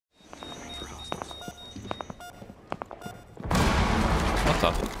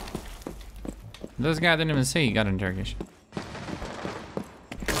top. This guy didn't even say he got interrogation.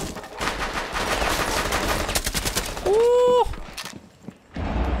 Ooh!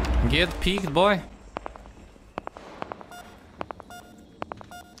 Get peeked, boy.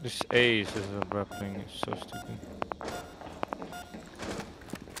 This ace is a grappling, it's so stupid.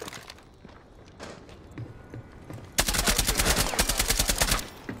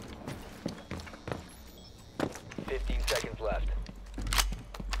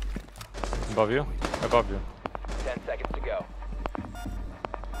 Above you? Above you. 10 seconds to go.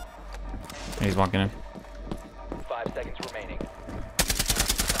 He's walking in. 5 seconds remaining.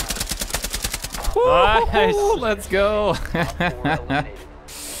 Nice! Let's go!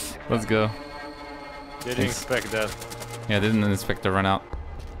 Let's go. Didn't expect that. Yeah, didn't expect to run out.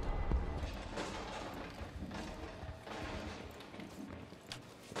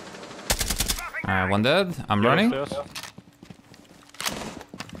 Alright, one dead. I'm running. Yes.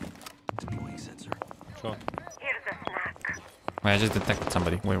 Sure. Wait, I just detected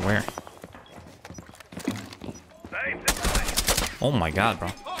somebody. Wait, where? Oh my god, bro.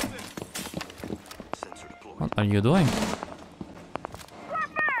 What are you doing?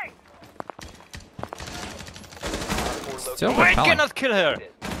 Still I repelling. cannot kill her!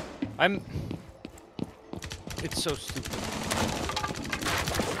 It's so stupid.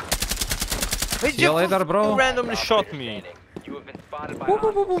 See you later, bro. Randomly shot me. You have been spotted by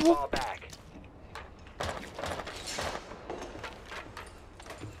hostiles. Fall back.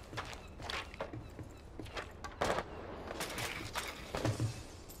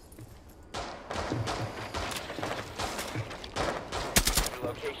 Your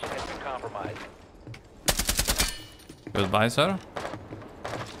location has been compromised. Goodbye, sir.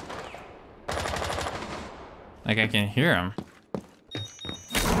 Like I can hear him.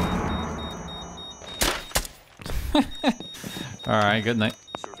 Alright, good night.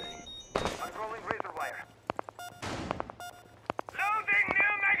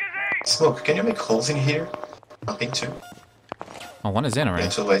 Smoke, can you make holes in here? Nothing too. Oh, one is in Yeah, already.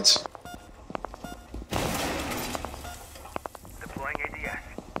 too late. Deploying ADS.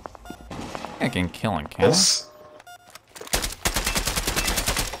 I can kill him, can I? Holes.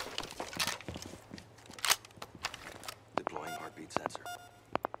 Deploying heartbeat sensor.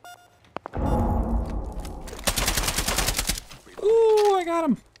 Ooh, I got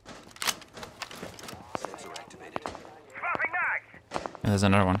him. Sensor activated. Dropping knives. And there's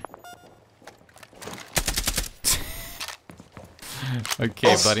another one. Okay,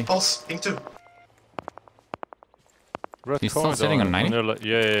 Holes, buddy. Holes, ping too. Red He's still code sitting on 90? your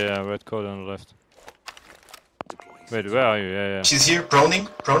yeah, red code on the left. Deploying Wait, where are you? Yeah. She's here, proning,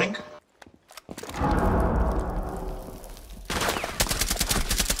 proning.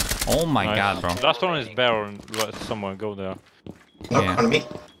 Oh my Nice. god, bro. Last one is barrel and somewhere, go there. Knock Yeah. on me.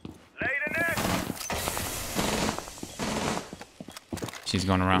 She's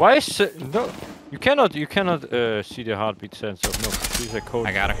going around. Why is no? You cannot see the heartbeat sensor. No, she's a code.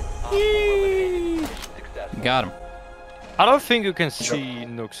 I got her. Got him. I don't think you can see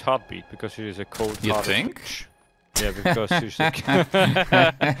Nook's heartbeat because she is a code. You heartbeat. think? Yeah, because she's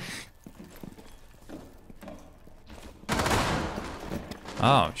a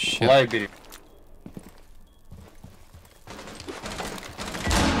Oh shit.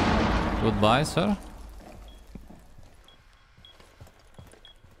 Goodbye, sir.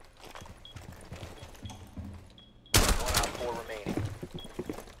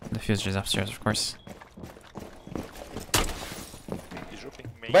 The fuser's upstairs, of course.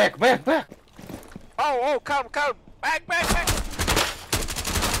 Back! Oh, come! Back!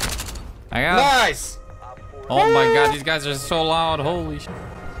 I got him. Nice! Oh my god, these guys are so loud. Holy shit.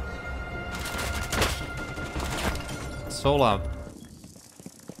 So loud.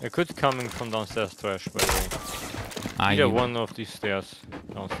 It could coming from downstairs trash, by the way. I Yeah, one of these stairs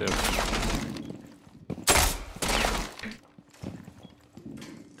downstairs.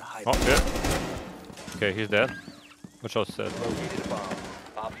 Oh, yeah. Okay, he's dead. Watch out, dead.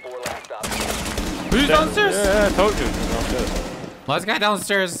 Who's downstairs? Yeah, I told you. He's downstairs. Last guy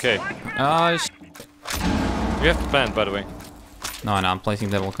downstairs. Okay. You have to plant, by the way. No, I'm placing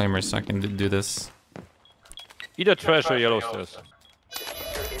double claimers so I can do this. Either trash or yellow stairs.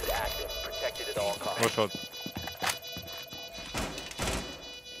 Diffuser is active, protected at all costs. Watch out.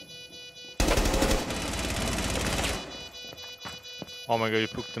 Oh my god, you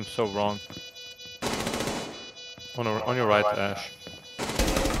put them so wrong. On your right, Ash.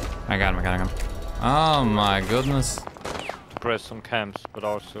 I got him. Oh my goodness. Press some camps, but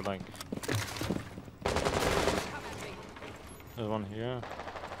also like... There's one here.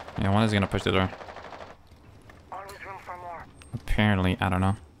 Yeah, one is gonna push the door. Always room for more. Apparently, I don't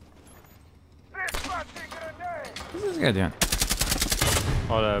know. What's this guy doing?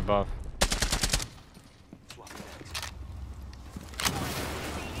 Oh, they're above.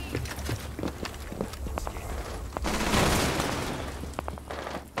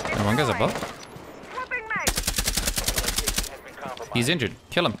 Oh, one guy's above. He's injured.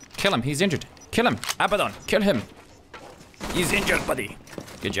 Kill him. Kill him. He's injured. Kill him. Abaddon. Kill him. He's injured, buddy.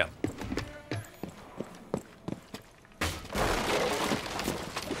 Good job.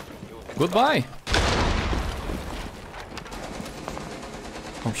 Goodbye.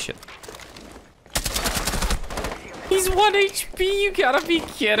 Oh shit. He's 1 HP. You gotta be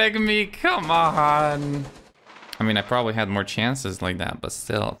kidding me. Come on. I mean, I probably had more chances like that, but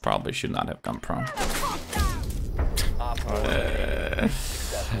still, probably should not have gone prone.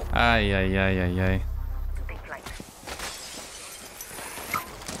 Ay, ay, ay, ay, ay.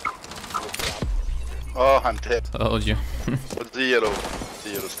 Oh, I'm dead. Told you. What's the yellow? The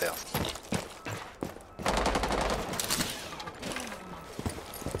yellow stairs.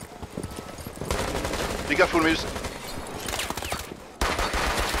 Be careful, Muse.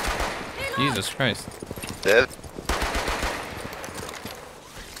 Jesus Christ. Dead.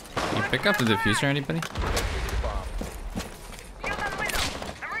 Can you pick up the diffuser, anybody?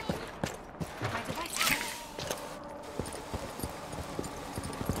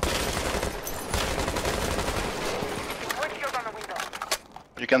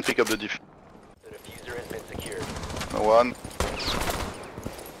 You can pick up the diff. The diffuser has been secured. No one.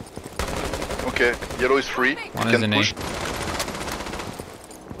 Okay, yellow is free. One You is can an A. push.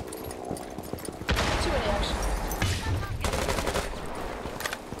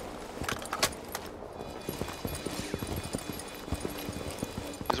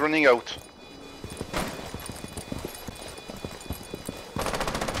 He's running out.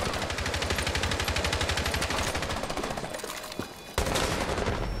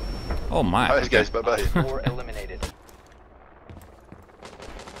 Oh my. Nice Okay. guys, bye bye. 4 eliminated.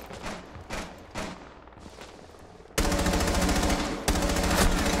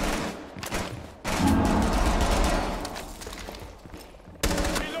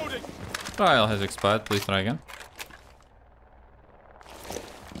 Trial has expired. Please try again.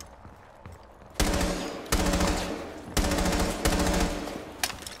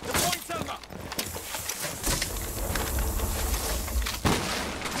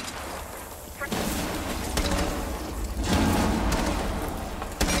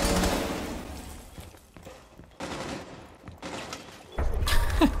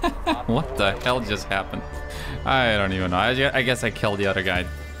 What the hell just happened? I don't even know. I guess I killed the other guy.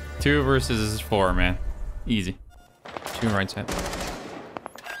 2 versus 4, man. Easy. 2 right side.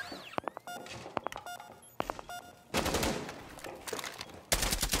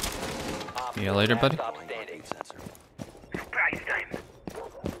 See you later, buddy. Stop standing. Sensor. Surprise time.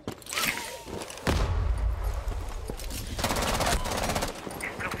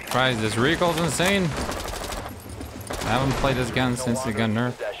 Christ, this recoil's insane. I haven't played this gun since the gun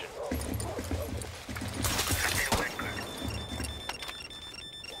nerf. Possession.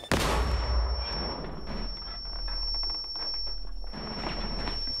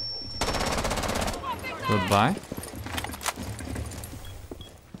 Goodbye.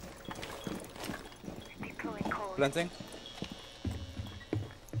 Planting.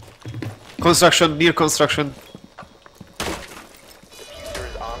 Construction, near construction. Diffuser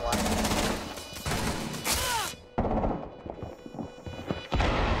is online.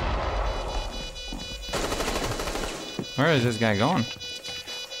 Where is this guy going?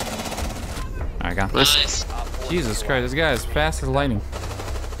 I got. Nice. Jesus Christ, this guy is fast as lightning.